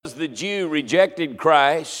the Jew rejected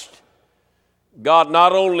Christ, God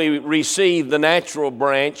not only received the natural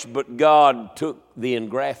branch, but God took the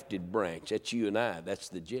engrafted branch. That's you and I. That's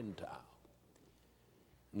the Gentile.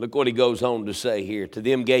 Look what he goes on to say here. To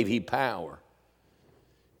them gave he power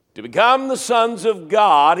to become the sons of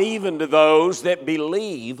God, even to those that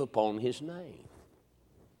believe upon his name,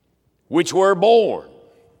 which were born,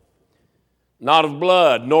 not of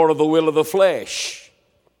blood, nor of the will of the flesh,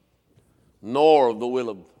 nor of the will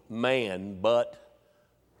of man, but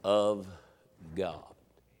of God.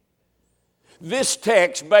 This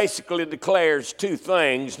text basically declares two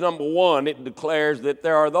things. Number one, it declares that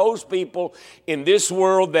there are those people in this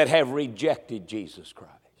world that have rejected Jesus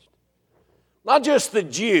Christ. Not just the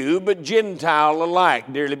Jew, but Gentile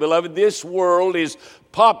alike, dearly beloved. This world is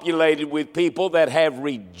populated with people that have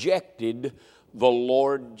rejected the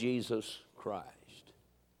Lord Jesus Christ.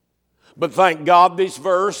 But thank God this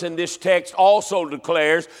verse and this text also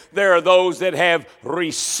declares there are those that have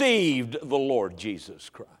received the Lord Jesus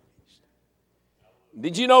Christ.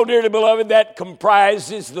 Did you know, dearly beloved, that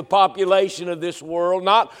comprises the population of this world?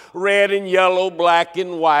 Not red and yellow, black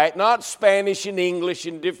and white, not Spanish and English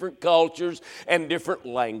in different cultures and different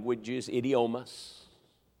languages, idiomas.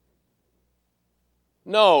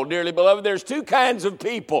 No, dearly beloved, there's two kinds of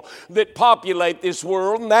people that populate this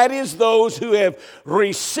world, and that is those who have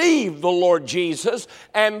received the Lord Jesus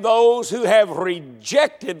and those who have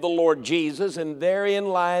rejected the Lord Jesus, and therein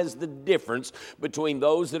lies the difference between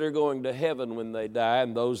those that are going to heaven when they die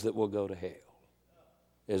and those that will go to hell,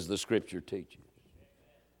 as the Scripture teaches.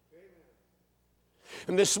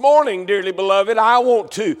 And this morning, dearly beloved, I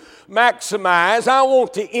want to maximize, I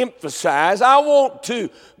want to emphasize, I want to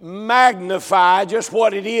magnify just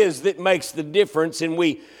what it is that makes the difference. And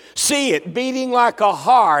we see it beating like a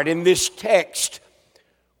heart in this text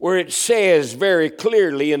where it says very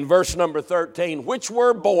clearly in verse number 13, which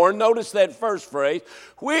were born, notice that first phrase,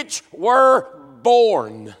 which were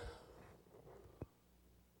born.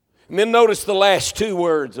 And then notice the last two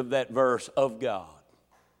words of that verse, of God.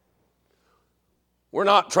 We're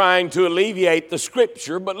not trying to alleviate the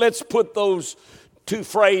Scripture, but let's put those two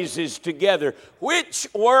phrases together. Which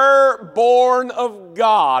were born of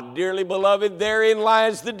God, dearly beloved. Therein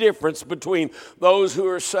lies the difference between those who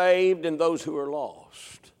are saved and those who are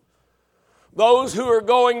lost. Those who are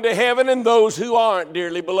going to heaven and those who aren't,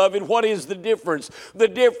 dearly beloved. What is the difference? The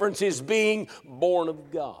difference is being born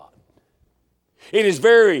of God. It is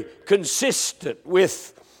very consistent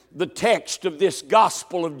with the text of this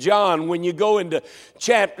Gospel of John when you go into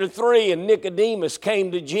chapter 3 and Nicodemus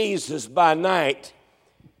came to Jesus by night.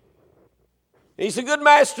 He said, good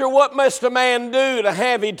master, what must a man do to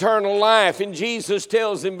have eternal life? And Jesus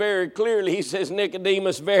tells him very clearly, he says,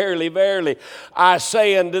 Nicodemus, verily, verily, I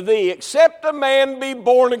say unto thee, except a man be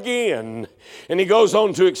born again. And he goes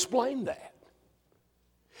on to explain that.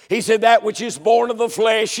 He said, that which is born of the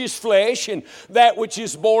flesh is flesh, and that which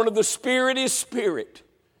is born of the Spirit is spirit.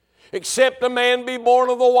 Except a man be born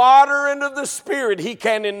of the water and of the Spirit, he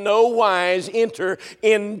can in no wise enter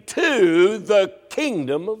into the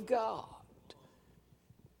kingdom of God.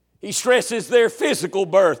 He stresses their physical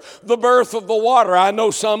birth, the birth of the water. I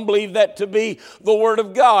know some believe that to be the Word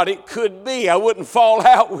of God. It could be. I wouldn't fall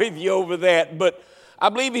out with you over that, but I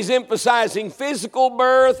believe he's emphasizing physical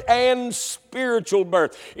birth and spiritual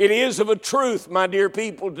birth. It is of a truth, my dear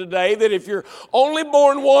people, today that if you're only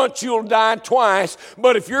born once, you'll die twice.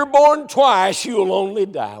 But if you're born twice, you'll only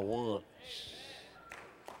die once.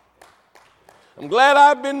 I'm glad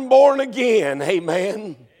I've been born again.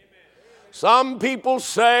 Amen. Some people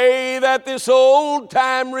say that this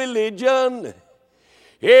old-time religion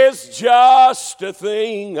is just a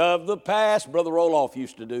thing of the past. Brother Roloff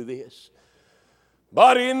used to do this.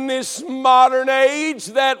 But in this modern age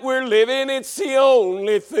that we're living, it's the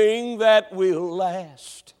only thing that will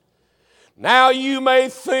last. Now you may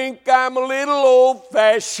think I'm a little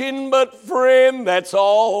old-fashioned, but friend, that's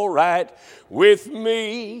all right with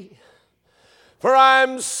me. For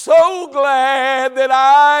I'm so glad that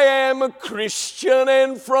I am a Christian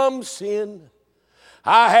and from sin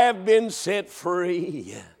I have been set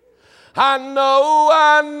free. I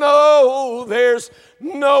know, there's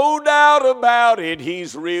no doubt about it.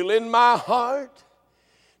 He's real in my heart.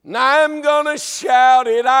 And I'm gonna shout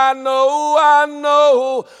it. I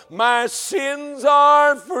know, my sins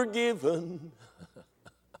are forgiven.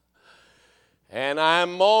 And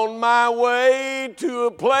I'm on my way to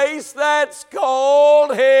a place that's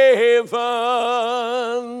called heaven.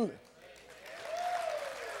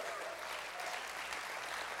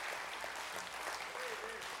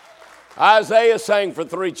 Isaiah sang for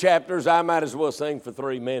 3 chapters. I might as well sing for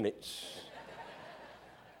 3 minutes.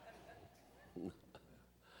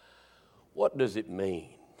 What does it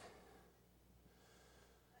mean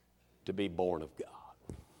to be born of God?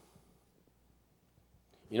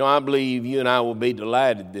 You know, I believe you and I will be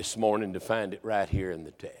delighted this morning to find it right here in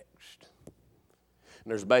the text. And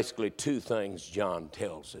there's basically two things John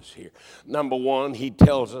tells us here. Number one, he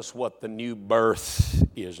tells us what the new birth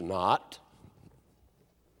is not.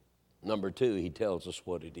 Number two, he tells us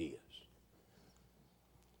what it is.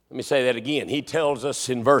 Let me say that again. He tells us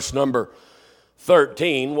in verse number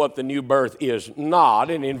 13 what the new birth is not.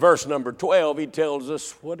 And in verse number 12, he tells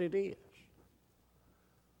us what it is.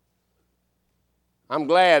 I'm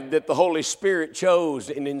glad that the Holy Spirit chose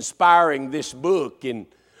in inspiring this book, in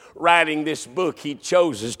writing this book, he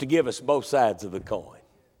chose to give us both sides of the coin.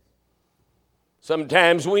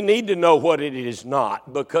 Sometimes we need to know what it is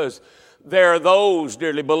not, because there are those,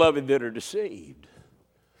 dearly beloved, that are deceived.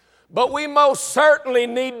 But we most certainly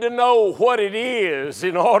need to know what it is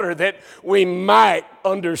in order that we might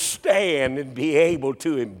understand and be able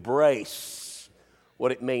to embrace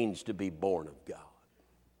what it means to be born of God.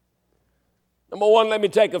 Number one, let me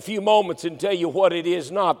take a few moments and tell you what it is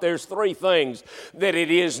not. There's three things that it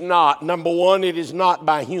is not. Number one, it is not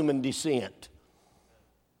by human descent.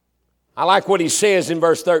 I like what he says in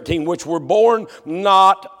verse 13, which were born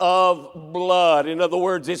not of blood. In other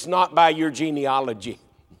words, it's not by your genealogy.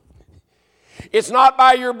 It's not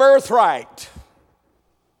by your birthright.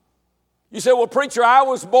 You say, well, preacher, I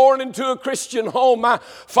was born into a Christian home. My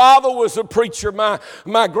father was a preacher.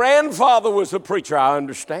 My grandfather was a preacher. I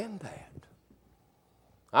understand that.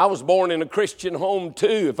 I was born in a Christian home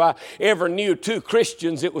too. If I ever knew two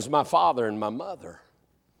Christians, it was my father and my mother.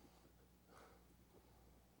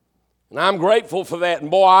 And I'm grateful for that. And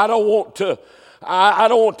boy, I don't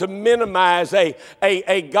want to minimize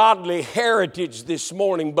a godly heritage this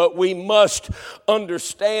morning, but we must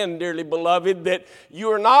understand, dearly beloved, that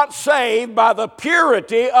you are not saved by the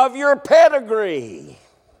purity of your pedigree.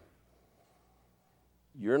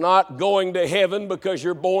 You're not going to heaven because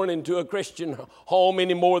you're born into a Christian home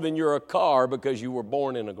any more than you're a car because you were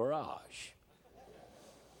born in a garage.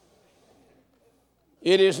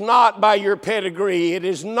 It is not by your pedigree. It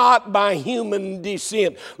is not by human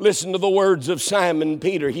descent. Listen to the words of Simon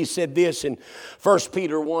Peter. He said this in 1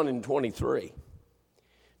 Peter 1 and 23.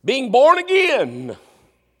 Being born again,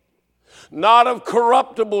 not of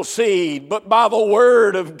corruptible seed, but by the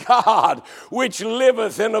word of God, which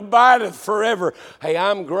liveth and abideth forever. Hey,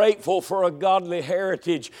 I'm grateful for a godly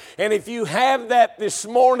heritage. And if you have that this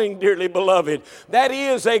morning, dearly beloved, that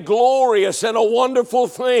is a glorious and a wonderful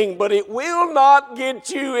thing, but it will not get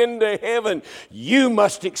you into heaven. You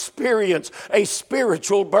must experience a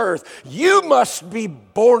spiritual birth. You must be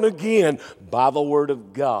born again by the word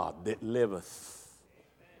of God that liveth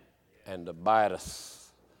and abideth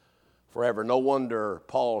forever. No wonder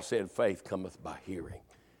Paul said faith cometh by hearing,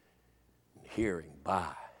 and hearing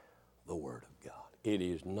by the word of God. It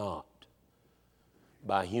is not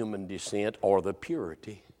by human descent or the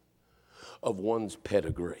purity of one's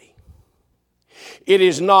pedigree. It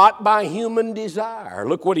is not by human desire.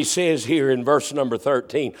 Look what he says here in verse number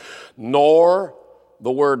 13. Nor,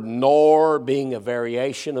 the word nor being a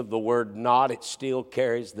variation of the word not, it still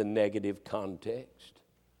carries the negative context.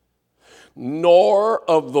 Nor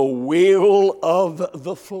of the will of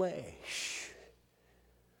the flesh.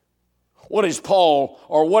 What is Paul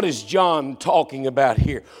or what is John talking about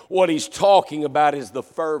here? What he's talking about is the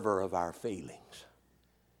fervor of our feelings.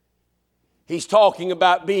 He's talking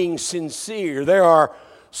about being sincere. There are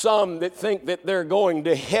some that think that they're going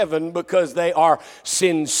to heaven because they are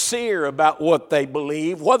sincere about what they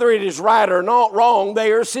believe. Whether it is right or not wrong,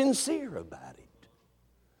 they are sincere about it.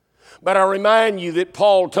 But I remind you that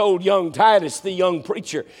Paul told young Titus, the young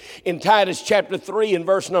preacher, in Titus chapter 3 and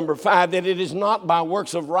verse number 5, that it is not by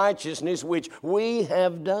works of righteousness which we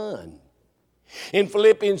have done. In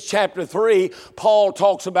Philippians chapter 3, Paul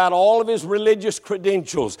talks about all of his religious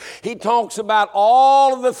credentials. He talks about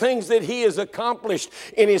all of the things that he has accomplished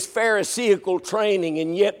in his Pharisaical training.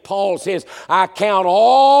 And yet Paul says, I count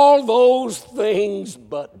all those things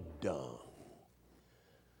but dung.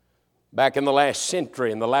 Back in the last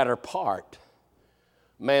century, in the latter part,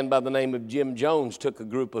 a man by the name of Jim Jones took a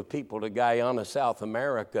group of people to Guyana, South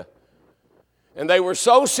America. And they were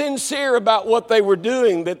so sincere about what they were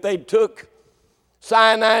doing that they took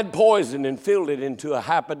cyanide poison and filled it into a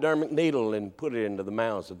hypodermic needle and put it into the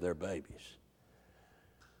mouths of their babies.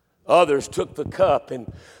 Others took the cup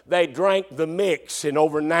and they drank the mix, and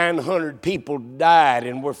over 900 people died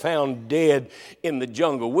and were found dead in the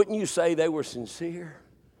jungle. Wouldn't you say they were sincere?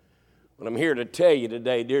 But I'm here to tell you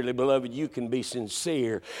today, dearly beloved, you can be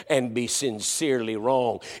sincere and be sincerely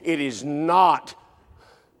wrong. It is not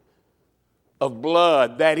of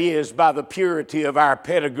blood, that is, by the purity of our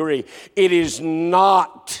pedigree. It is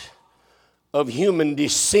not of human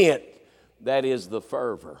descent, that is, the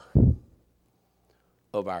fervor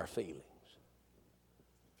of our feelings.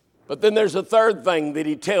 But then there's a third thing that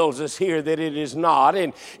he tells us here that it is not,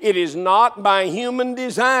 and it is not by human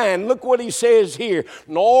design. Look what he says here,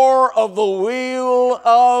 nor of the will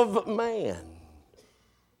of man.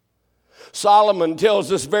 Solomon tells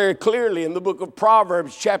us very clearly in the book of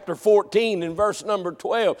Proverbs chapter 14 and verse number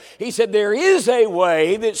 12. He said, there is a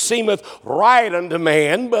way that seemeth right unto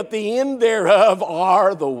man, but the end thereof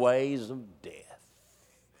are the ways of death.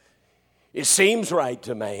 It seems right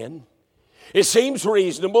to man. It seems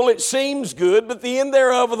reasonable, it seems good, but the end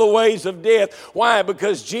thereof are the ways of death. Why?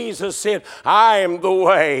 Because Jesus said, I am the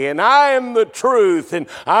way, and I am the truth, and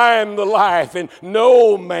I am the life, and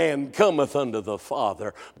no man cometh unto the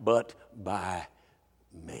Father but by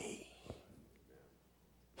me.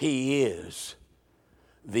 He is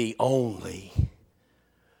the only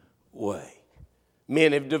way.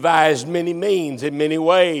 Men have devised many means in many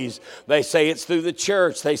ways. They say it's through the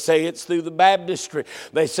church. They say it's through the baptistry.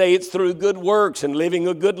 They say it's through good works and living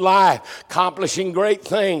a good life, accomplishing great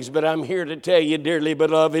things. But I'm here to tell you, dearly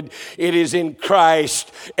beloved, it is in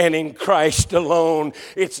Christ and in Christ alone.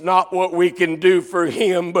 It's not what we can do for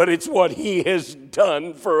Him, but it's what He has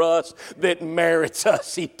done for us that merits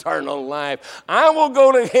us eternal life. I will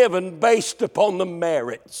go to heaven based upon the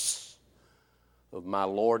merits of my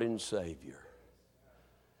Lord and Savior,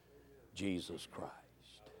 Jesus Christ.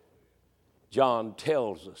 John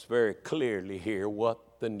tells us very clearly here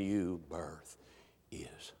what the new birth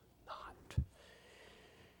is not.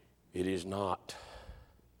 It is not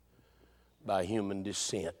by human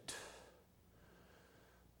descent.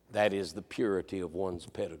 That is the purity of one's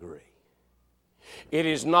pedigree. It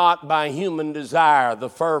is not by human desire, the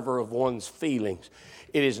fervor of one's feelings.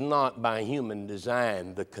 It is not by human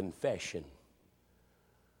design, the confession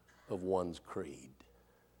of one's creed.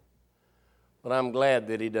 But I'm glad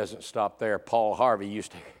that he doesn't stop there. Paul Harvey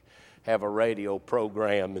used to have a radio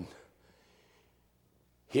program, and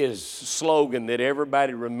his slogan that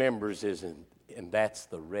everybody remembers is, and that's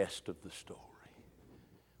the rest of the story.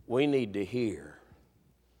 We need to hear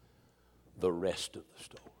the rest of the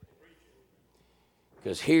story.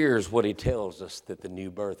 Because here's what he tells us that the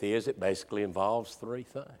new birth is. It basically involves three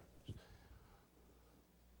things.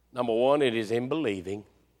 Number one, it is in believing.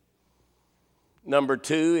 Number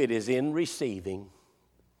two, it is in receiving.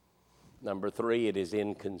 Number three, it is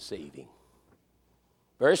in conceiving.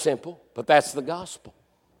 Very simple, but that's the gospel.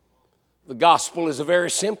 The gospel is a very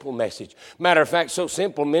simple message. Matter of fact, so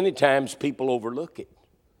simple many times people overlook it.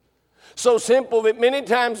 So simple that many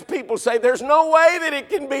times people say, there's no way that it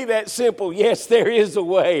can be that simple. Yes, there is a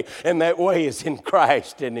way, and that way is in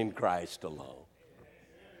Christ and in Christ alone.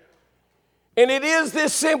 And it is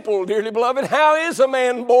this simple, dearly beloved. How is a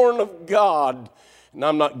man born of God? And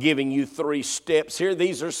I'm not giving you 3 steps here.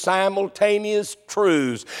 These are simultaneous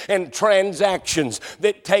truths and transactions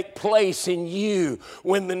that take place in you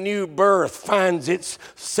when the new birth finds its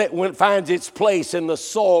place in the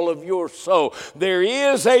soul of your soul. There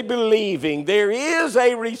is a believing, there is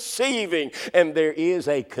a receiving, and there is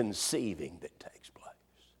a conceiving that takes place.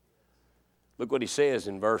 Look what he says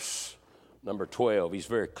in verse number 12. He's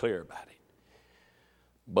very clear about it.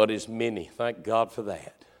 But as many, thank God for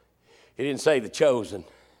that. He didn't say the chosen.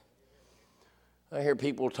 I hear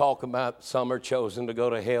people talk about some are chosen to go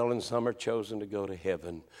to hell and some are chosen to go to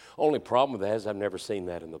heaven. Only problem with that is I've never seen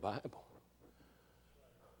that in the Bible.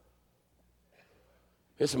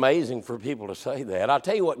 It's amazing for people to say that. I'll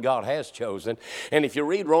tell you what God has chosen. And if you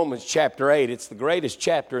read Romans chapter 8, it's the greatest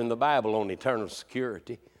chapter in the Bible on eternal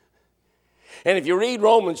security. And if you read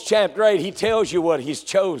Romans chapter 8, he tells you what he's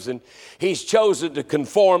chosen. He's chosen to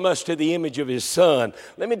conform us to the image of his Son.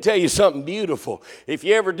 Let me tell you something beautiful. If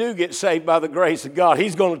you ever do get saved by the grace of God,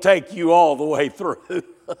 he's going to take you all the way through.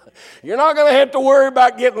 You're not going to have to worry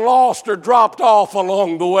about getting lost or dropped off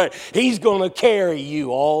along the way. He's going to carry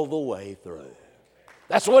you all the way through.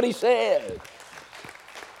 That's what he said.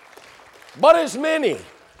 But as many,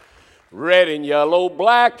 red and yellow,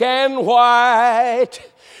 black and white,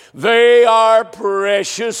 they are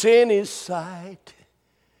precious in his sight.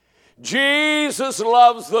 Jesus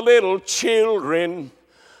loves the little children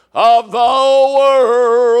of the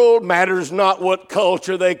world. Matters not what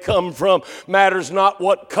culture they come from. Matters not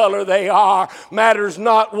what color they are. Matters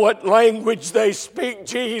not what language they speak.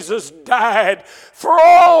 Jesus died for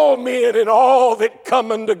all men and all that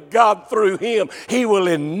come unto God through him. He will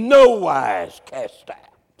in no wise cast out.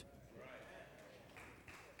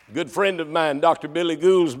 Good friend of mine, Dr. Billy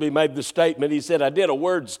Goolsby, made the statement. He said, I did a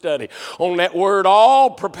word study on that word all.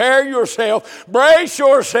 Prepare yourself, brace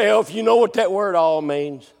yourself. You know what that word all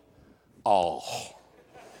means? All.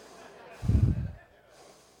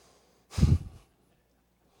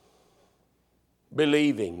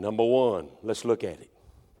 Believing, number one. Let's look at it.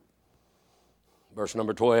 Verse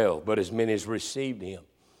number 12. But as many as received him,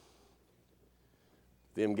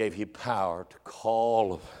 them gave he power to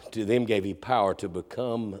call, to them gave he power to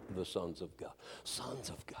become the sons of God. Sons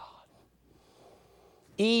of God.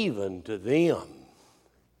 Even to them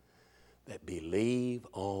that believe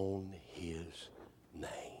on his name.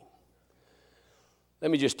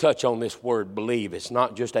 Let me just touch on this word believe. It's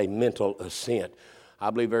not just a mental assent. I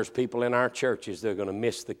believe there's people in our churches that are going to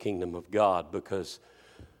miss the kingdom of God because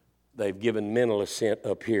they've given mental assent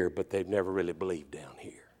up here, but they've never really believed down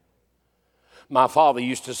here. My father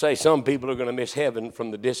used to say some people are going to miss heaven from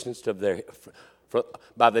the distance of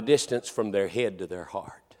by the distance from their head to their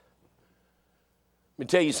heart. Let me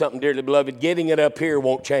tell you something, dearly beloved. Getting it up here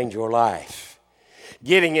won't change your life.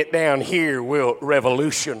 Getting it down here will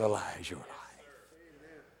revolutionize your life.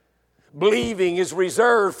 Believing is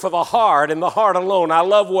reserved for the heart and the heart alone. I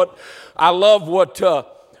love what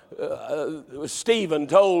Stephen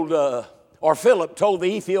told, or Philip told the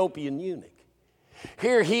Ethiopian eunuch.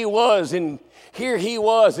 Here he was in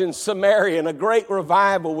Samaria, and a great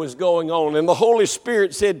revival was going on. And the Holy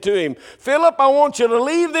Spirit said to him, Philip, I want you to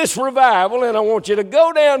leave this revival, and I want you to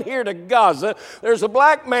go down here to Gaza. There's a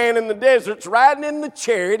black man in the deserts riding in the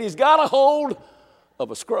chariot. He's got a hold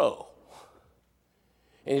of a scroll.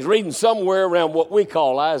 And he's reading somewhere around what we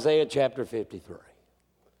call Isaiah chapter 53.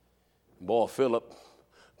 Boy, Philip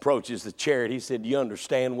approaches the chariot. He said, do you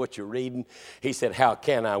understand what you're reading? He said, how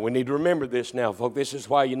can I? We need to remember this now, folks. This is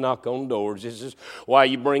why you knock on doors. This is why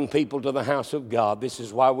you bring people to the house of God. This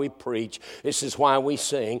is why we preach. This is why we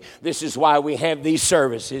sing. This is why we have these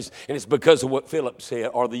services. And it's because of what Philip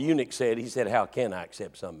said, or the eunuch said. He said, how can I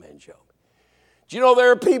except some man show me? Do you know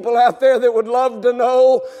there are people out there that would love to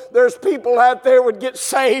know? There's people out there would get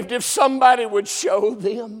saved if somebody would show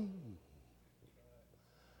them.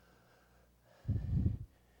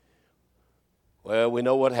 Well, we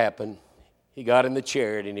know what happened. He got in the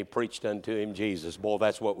chariot and he preached unto him Jesus. Boy,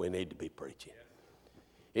 that's what we need to be preaching.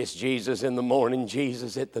 It's Jesus in the morning,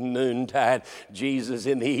 Jesus at the noontide, Jesus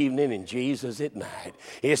in the evening, and Jesus at night.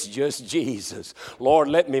 It's just Jesus. Lord,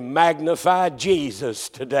 let me magnify Jesus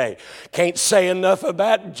today. Can't say enough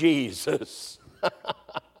about Jesus.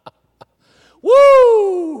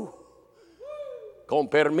 Woo! Con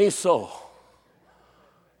permiso.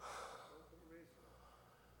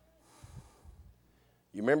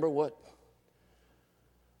 You remember what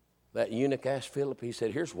that eunuch asked Philip? He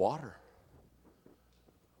said, here's water.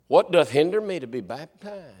 What doth hinder me to be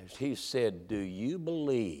baptized? He said, do you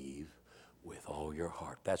believe with all your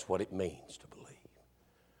heart? That's what it means to believe.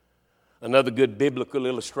 Another good biblical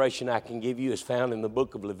illustration I can give you is found in the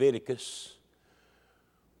book of Leviticus,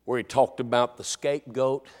 where he talked about the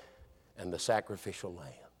scapegoat and the sacrificial lamb.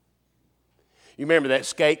 You remember that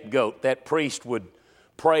scapegoat, that priest would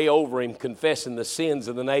pray over him, confessing the sins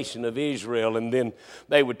of the nation of Israel, and then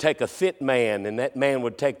they would take a fit man, and that man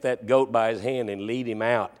would take that goat by his hand and lead him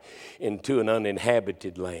out into an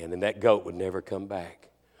uninhabited land, and that goat would never come back.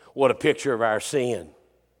 What a picture of our sin.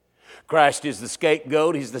 Christ is the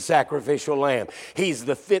scapegoat. He's the sacrificial lamb. He's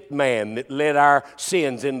the fit man that led our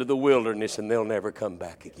sins into the wilderness, and they'll never come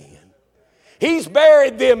back again. He's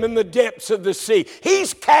buried them in the depths of the sea.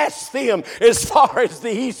 He's cast them as far as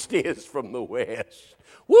the east is from the west.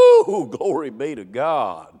 Woo! Glory be to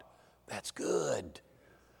God. That's good.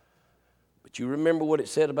 But you remember what it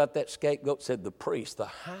said about that scapegoat? It said the priest, the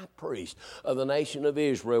high priest of the nation of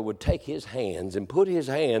Israel, would take his hands and put his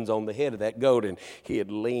hands on the head of that goat, and he'd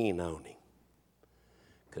lean on him,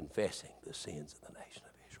 confessing the sins of the nation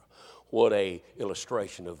of Israel. What a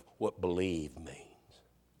illustration of what believe means.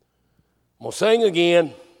 I'm going to sing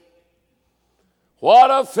again. What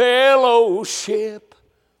a fellowship.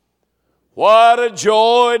 What a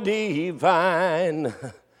joy divine,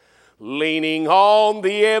 leaning on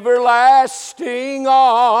the everlasting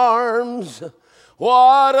arms.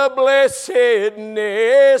 What a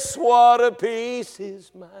blessedness, what a peace is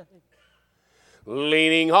mine.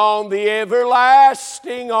 Leaning on the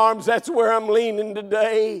everlasting arms, that's where I'm leaning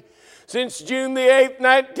today. Since June the 8th,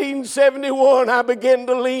 1971, I began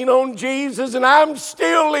to lean on Jesus, and I'm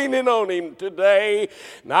still leaning on him today.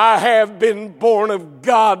 And I have been born of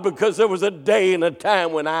God because there was a day and a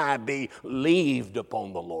time when I believed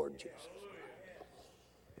upon the Lord Jesus.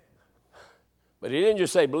 But he didn't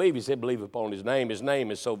just say believe, he said believe upon his name. His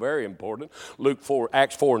name is so very important.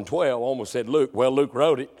 Acts 4 and 12 almost said Luke. Well, Luke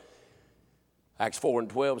wrote it. Acts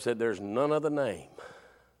 4:12 said there's none other name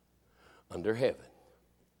under heaven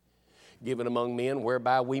given among men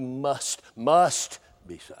whereby we must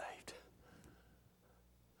be saved.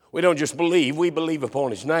 We don't just believe, we believe upon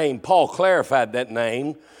his name. Paul clarified that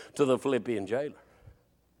name to the Philippian jailer.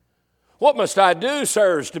 What must I do,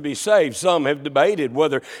 sirs, to be saved? Some have debated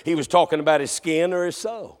whether he was talking about his skin or his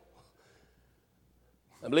soul.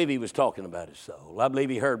 I believe he was talking about his soul. I believe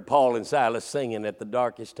he heard Paul and Silas singing at the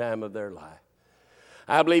darkest time of their life.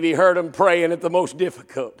 I believe he heard them praying at the most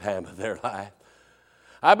difficult time of their life.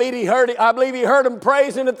 I believe he heard them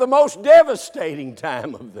praising at the most devastating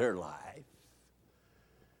time of their life.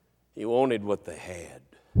 He wanted what they had.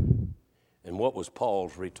 And what was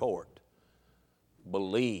Paul's retort?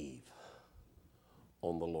 Believe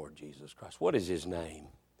on the Lord Jesus Christ. What is his name?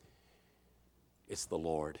 It's the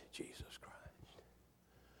Lord Jesus Christ.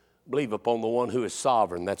 Believe upon the one who is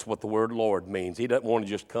sovereign. That's what the word Lord means. He doesn't want to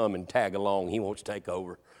just come and tag along. He wants to take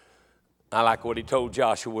over. I like what he told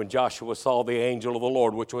Joshua when Joshua saw the angel of the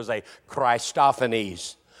Lord, which was a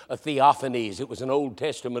Christophanies, a theophanies. It was an Old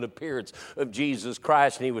Testament appearance of Jesus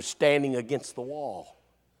Christ, and he was standing against the wall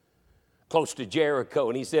close to Jericho.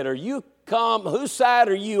 And he said, "Are you come? Whose side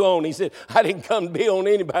are you on?" He said, "I didn't come to be on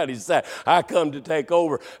anybody's side. I come to take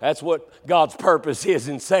over." That's what God's purpose is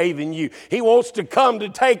in saving you. He wants to come to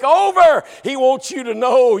take over. He wants you to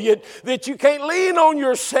know that you can't lean on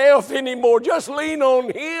yourself anymore. Just lean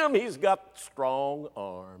on him. He's got strong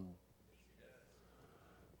arms.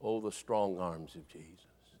 Oh, the strong arms of Jesus.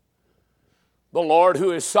 The Lord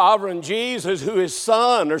who is sovereign, Jesus who is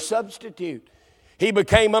son or substitute. He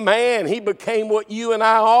became a man. He became what you and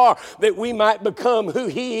I are, that we might become who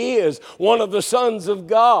he is, one of the sons of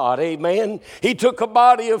God. Amen. He took a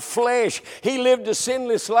body of flesh. He lived a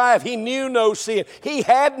sinless life. He knew no sin. He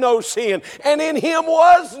had no sin, and in him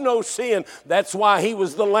was no sin. That's why he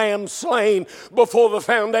was the lamb slain before the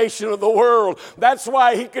foundation of the world. That's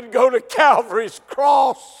why he could go to Calvary's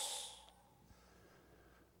cross.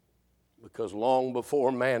 Because long before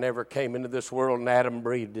man ever came into this world and Adam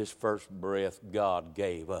breathed his first breath, God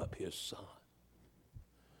gave up his son.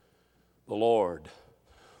 The Lord,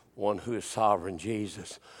 one who is sovereign,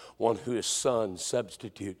 Jesus, one who is son,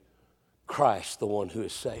 substitute, Christ, the one who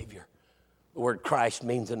is Savior. The word Christ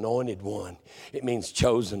means anointed one. It means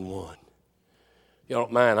chosen one. If you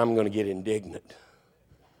don't mind, I'm going to get indignant.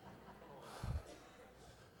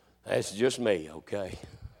 That's just me, okay?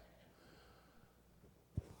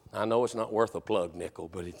 I know it's not worth a plug nickel,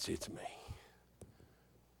 but it's me.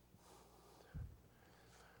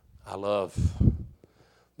 I love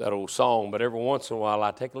that old song, but every once in a while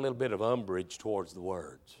I take a little bit of umbrage towards the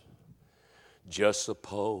words. Just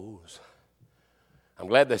suppose. I'm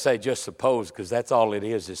glad they say just suppose, because that's all it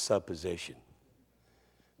is supposition.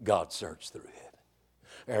 God searched through heaven.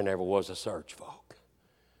 There never was a search, folk.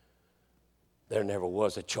 There never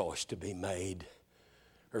was a choice to be made.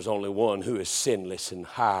 There's only one who is sinless and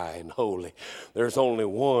high and holy. There's only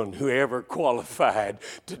one who ever qualified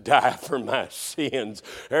to die for my sins.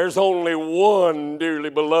 There's only one, dearly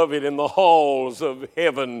beloved, in the halls of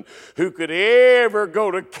heaven who could ever go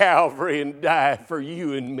to Calvary and die for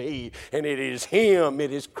you and me. And it is him.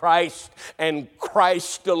 It is Christ and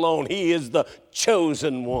Christ alone. He is the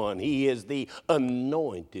chosen one. He is the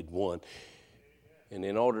anointed one. And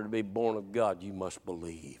in order to be born of God, you must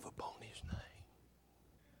believe upon his name.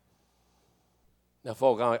 Now,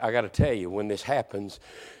 folks, I got to tell you, when this happens,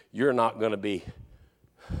 you're not going to be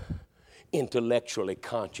intellectually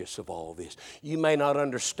conscious of all this. You may not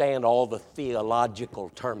understand all the theological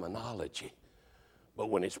terminology,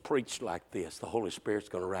 but when it's preached like this, the Holy Spirit's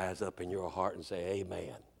going to rise up in your heart and say,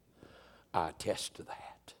 "Amen. I attest to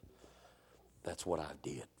that. That's what I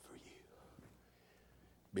did for you."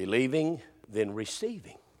 Believing, then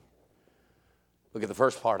receiving. Look at the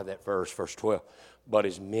first part of that verse, verse 12. But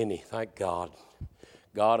as many, thank God,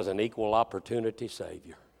 God is an equal opportunity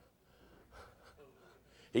Savior.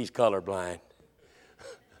 He's colorblind.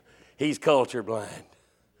 He's culture blind.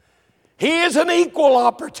 He is an equal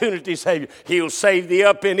opportunity Savior. He'll save the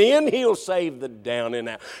up and in. He'll save the down and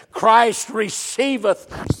out. Christ receiveth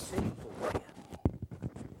sinful men,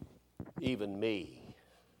 even me,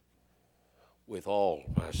 with all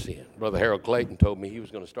my sin. Brother Harold Clayton told me he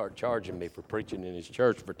was going to start charging me for preaching in his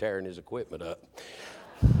church for tearing his equipment up.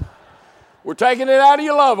 We're taking it out of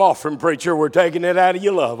your love offering, preacher. We're taking it out of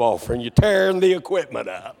your love offering. You're tearing the equipment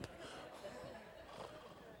up.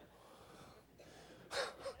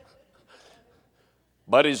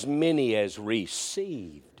 But as many as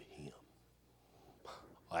received him.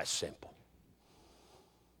 That's simple.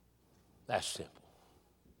 That's simple.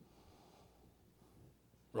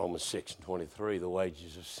 Romans 6:23, the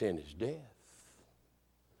wages of sin is death.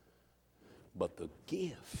 But the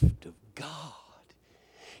gift of God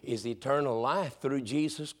is eternal life through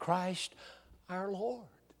Jesus Christ our Lord.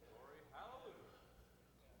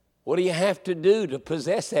 What do you have to do to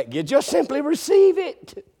possess that? You just simply receive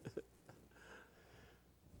it.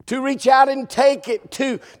 To reach out and take it,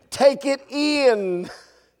 to take it in.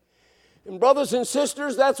 And brothers and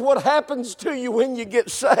sisters, that's what happens to you when you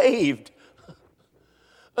get saved.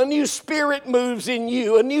 A new spirit moves in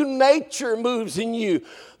you. A new nature moves in you.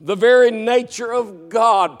 The very nature of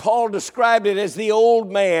God. Paul described it as the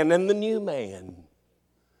old man and the new man.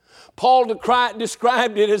 Paul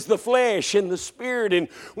described it as the flesh and the spirit. And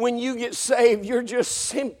when you get saved, you're just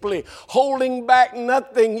simply holding back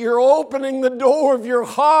nothing. You're opening the door of your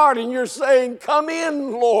heart and you're saying, come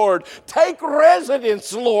in, Lord. Take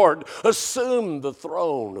residence, Lord. Assume the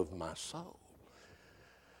throne of my soul.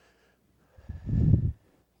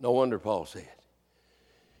 No wonder Paul said,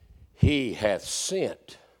 He hath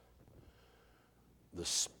sent the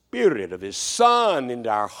Spirit of His Son into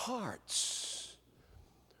our hearts,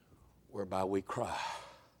 whereby we cry,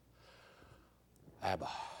 Abba,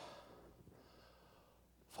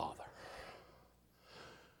 Father.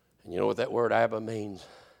 And you know what that word Abba means?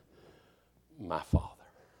 My Father.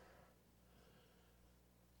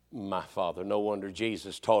 My Father. No wonder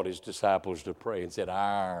Jesus taught His disciples to pray and said,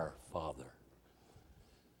 Our Father,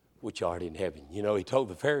 which art in heaven. You know, He told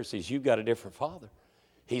the Pharisees, you've got a different father.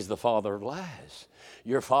 He's the father of lies.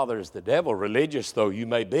 Your father is the devil. Religious though you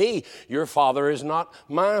may be, your father is not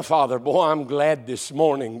my father. Boy, I'm glad this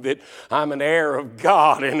morning that I'm an heir of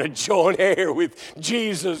God and a joint heir with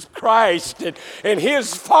Jesus Christ. And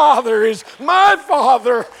His Father is my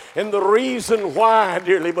Father. And the reason why,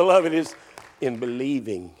 dearly beloved, is in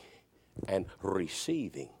believing and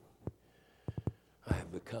receiving, I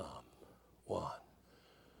have become one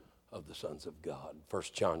of the sons of God. 1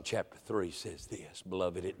 John chapter 3 says this,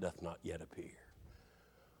 Beloved, it doth not yet appear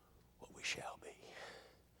what we shall be.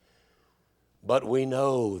 But we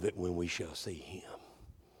know that when we shall see Him,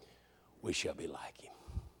 we shall be like Him.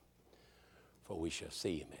 For we shall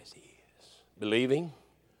see Him as He is. Believing,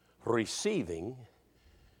 receiving,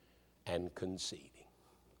 and conceiving.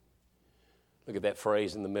 Look at that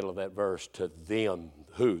phrase in the middle of that verse. To them,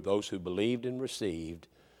 who? Those who believed and received,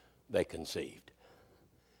 they conceived.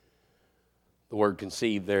 The word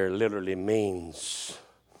conceived there literally means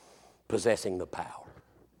possessing the power.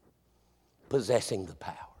 Possessing the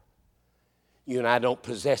power. You and I don't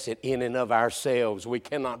possess it in and of ourselves. We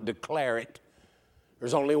cannot declare it.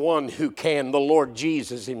 There's only one who can, the Lord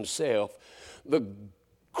Jesus Himself, the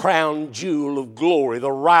crown jewel of glory, the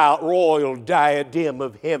royal diadem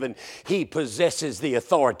of heaven. He possesses the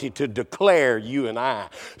authority to declare you and I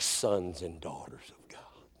sons and daughters of God.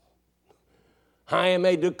 I am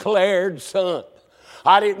a declared son.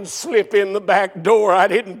 I didn't slip in the back door. I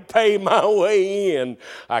didn't pay my way in.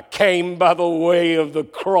 I came by the way of the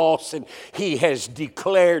cross, and He has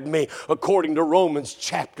declared me. According to Romans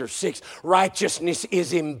chapter 6, righteousness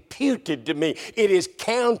is imputed to me. It is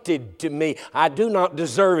counted to me. I do not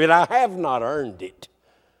deserve it. I have not earned it.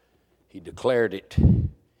 He declared it.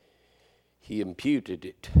 He imputed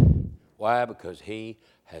it. Why? Because He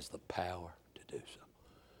has the power to do so.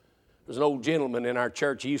 There's an old gentleman in our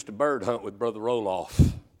church. He used to bird hunt with Brother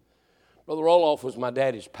Roloff. Brother Roloff was my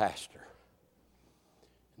daddy's pastor.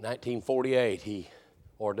 In 1948, he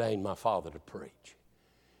ordained my father to preach.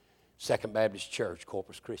 Second Baptist Church,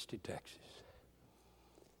 Corpus Christi, Texas.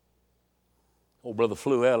 Old Brother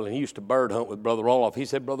Fluellen, he used to bird hunt with Brother Roloff. He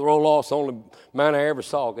said, Brother Roloff's the only man I ever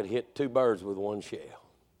saw could hit 2 birds with 1 shell.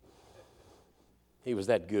 He was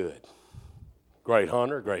that good. Great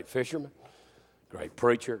hunter, great fisherman. Great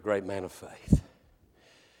preacher, great man of faith.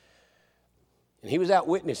 And he was out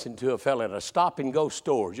witnessing to a fellow at a stop-and-go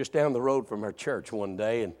store just down the road from our church one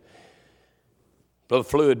day. And Brother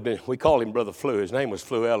Flew had been, we called him Brother Flew. His name was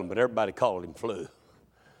Fluellen, but everybody called him Flew.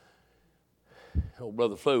 Old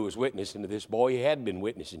Brother Flew was witnessing to this boy. He had been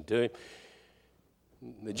witnessing to him.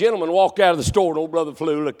 The gentleman walked out of the store, and old Brother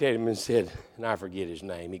Flew looked at him and said, and I forget his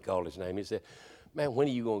name, he called his name. He said, man, when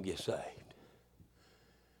are you going to get saved?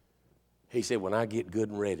 He said, when I get good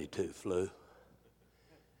and ready to, Flew.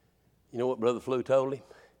 You know what Brother Flew told him?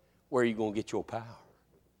 Where are you going to get your power?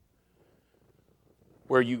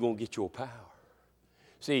 Where are you going to get your power?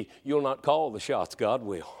 See, you'll not call the shots, God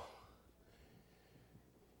will.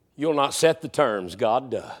 You'll not set the terms, God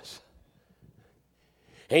does.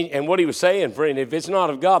 And what he was saying, friend, if it's not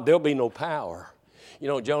of God, there'll be no power. You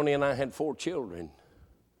know, Joni and I had 4 children.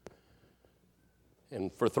 And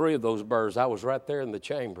for 3 of those birds, I was right there in the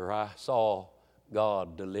chamber. I saw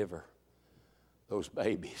God deliver those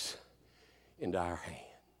babies into our hands.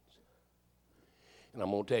 And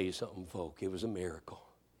I'm going to tell you something, folk. It was a miracle.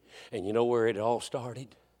 And you know where it all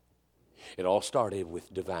started? It all started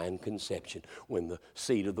with divine conception, when the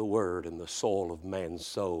seed of the Word and the soul of man's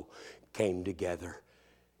soul came together.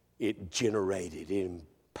 It generated, it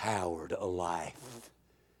empowered a life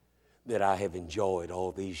that I have enjoyed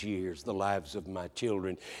all these years, the lives of my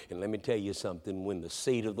children. And let me tell you something, when the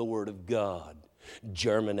seed of the Word of God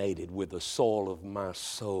germinated with the soul of my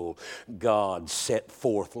soul, God set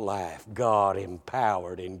forth life. God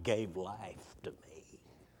empowered and gave life to me.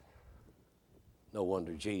 No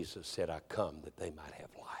wonder Jesus said, I come that they might have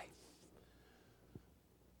life,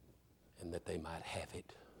 and that they might have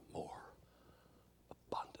it more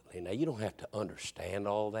abundantly. Now, you don't have to understand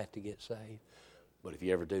all that to get saved, but if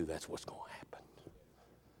you ever do, that's what's going to happen.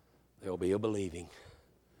 There'll be a believing,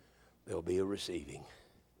 there'll be a receiving,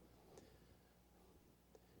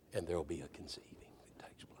 and there'll be a conceiving that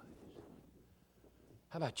takes place.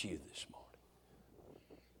 How about you this morning?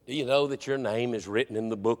 Do you know that your name is written in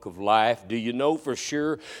the book of life? Do you know for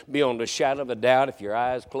sure, beyond a shadow of a doubt, if your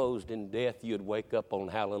eyes closed in death, you'd wake up on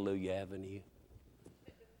Hallelujah Avenue,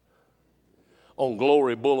 on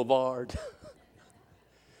Glory Boulevard?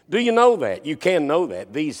 Do you know that? You can know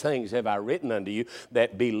that. These things have I written unto you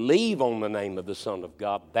that believe on the name of the Son of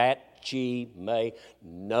God, that ye may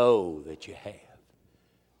know that you have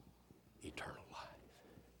eternal life.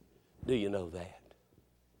 Do you know that?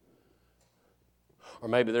 Or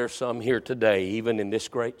maybe there's some here today, even in this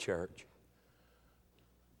great church,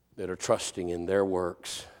 that are trusting in their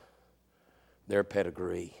works, their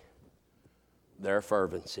pedigree, their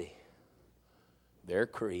fervency, their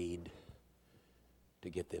creed to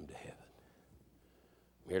get them to heaven.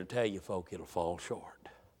 I'm here to tell you, folk, it'll fall short.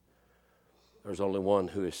 There's only one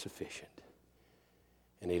who is sufficient,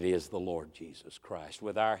 and it is the Lord Jesus Christ.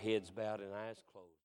 With our heads bowed and eyes closed.